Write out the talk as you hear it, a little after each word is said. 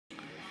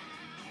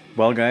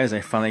Well guys,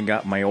 I finally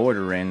got my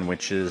order in,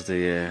 which is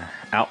the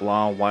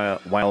Outlaw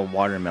Wild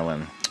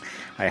Watermelon.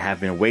 I have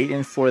been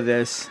waiting for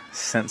this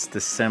since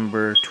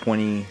December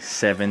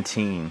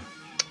 2017.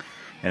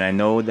 And I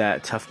know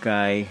that Tough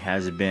Guy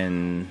has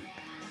been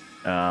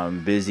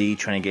busy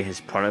trying to get his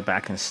product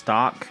back in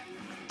stock.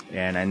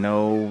 And I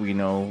know,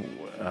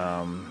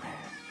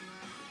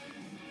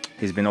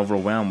 he's been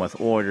overwhelmed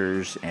with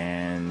orders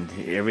and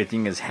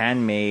everything is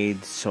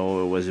handmade,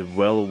 so it was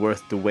well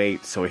worth the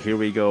wait. So here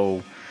we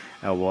go.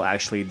 I will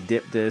actually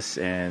dip this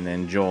and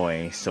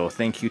enjoy. So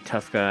thank you,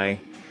 Tough Guy,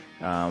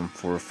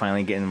 for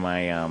finally getting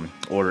my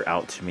order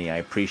out to me. I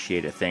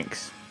appreciate it.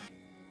 Thanks.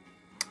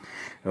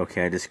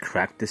 Okay, I just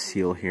cracked the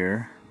seal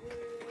here.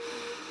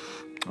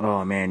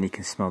 Oh man, you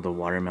can smell the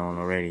watermelon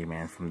already,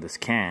 man, from this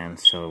can.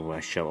 So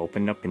I shall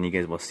open up and you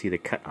guys will see the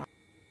cut.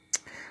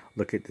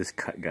 Look at this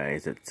cut,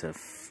 guys. It's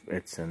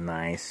a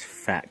nice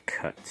fat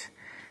cut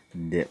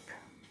dip,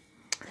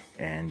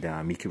 and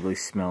you can really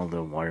smell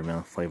the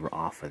watermelon flavor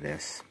off of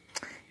this.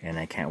 And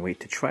I can't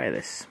wait to try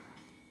this.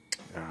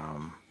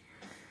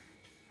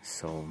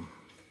 So,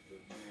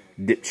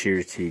 dip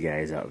cheers to you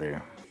guys out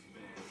there.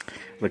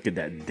 Look at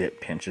that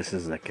dip pinch. This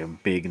is like a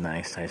big,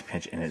 nice size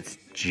pinch, and it's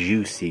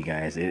juicy,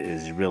 guys. It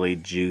is really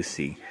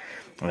juicy.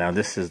 Now,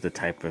 this is the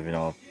type of,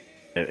 a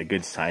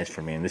good size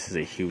for me, and this is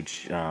a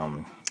huge,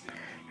 gonna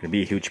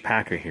be a huge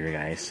packer here,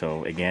 guys.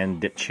 So again,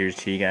 dip cheers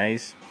to you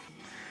guys.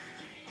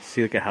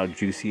 See, look at how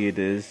juicy it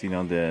is.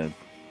 The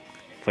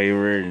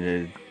flavor and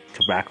the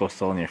tobacco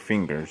still on your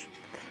fingers,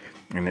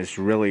 and it's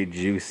really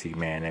juicy,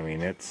 man. I mean,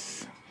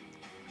 it's,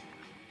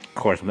 of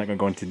course, I'm not gonna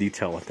go into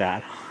detail with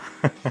that.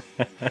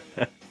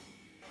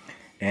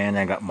 And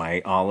I got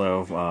my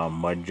olive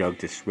mud jug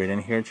to spit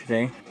in here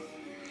today.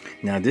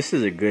 Now this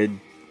is a good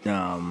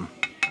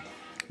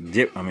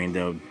dip. I mean,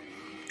 the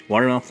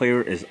watermelon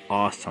flavor is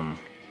awesome.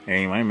 I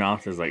mean, my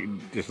mouth is like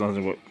just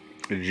nothing but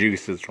the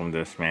juices from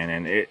this, man,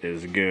 and it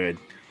is good.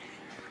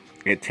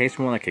 It tastes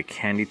more like a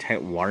candy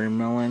type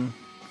watermelon,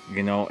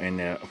 and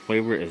the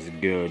flavor is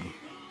good.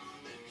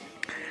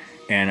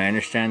 And I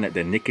understand that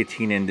the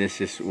nicotine in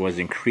this was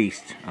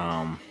increased,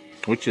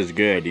 which is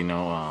good,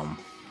 Have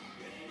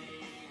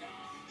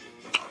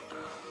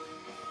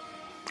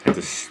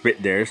to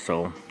spit there,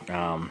 so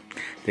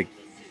the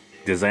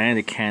design of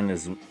the can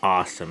is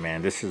awesome,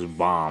 man. This is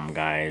bomb,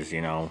 guys.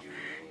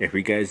 If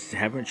you guys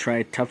haven't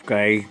tried Tough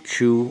Guy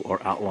Chew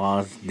or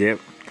Outlaws dip,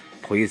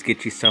 please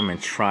get you some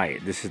and try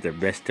it. This is the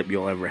best dip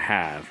you'll ever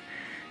have.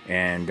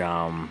 And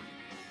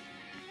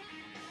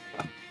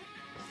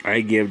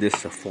I give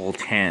this a full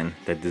 10.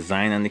 The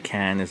design on the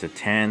can is a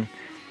 10,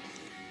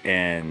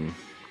 and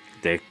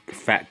the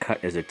fat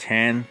cut is a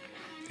 10.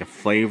 The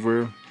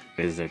flavor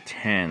is a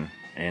 10,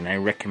 and I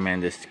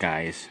recommend this,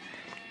 guys.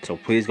 So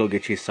please go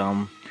get you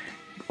some.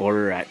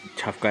 Order at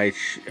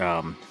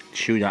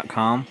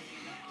toughguychew.com.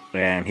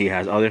 And he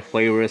has other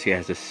flavors. He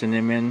has the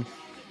cinnamon,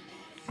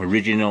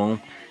 original,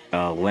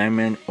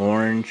 lemon,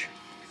 orange,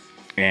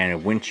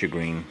 and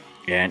wintergreen.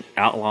 And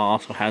Outlaw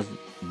also has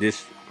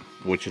this,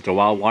 which is the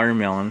wild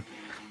watermelon.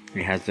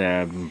 It has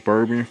the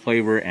bourbon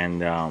flavor and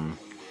the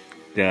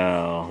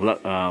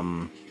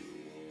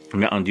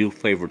Mountain Dew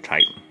flavor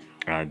type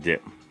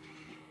dip.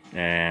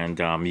 And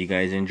you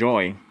guys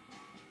enjoy.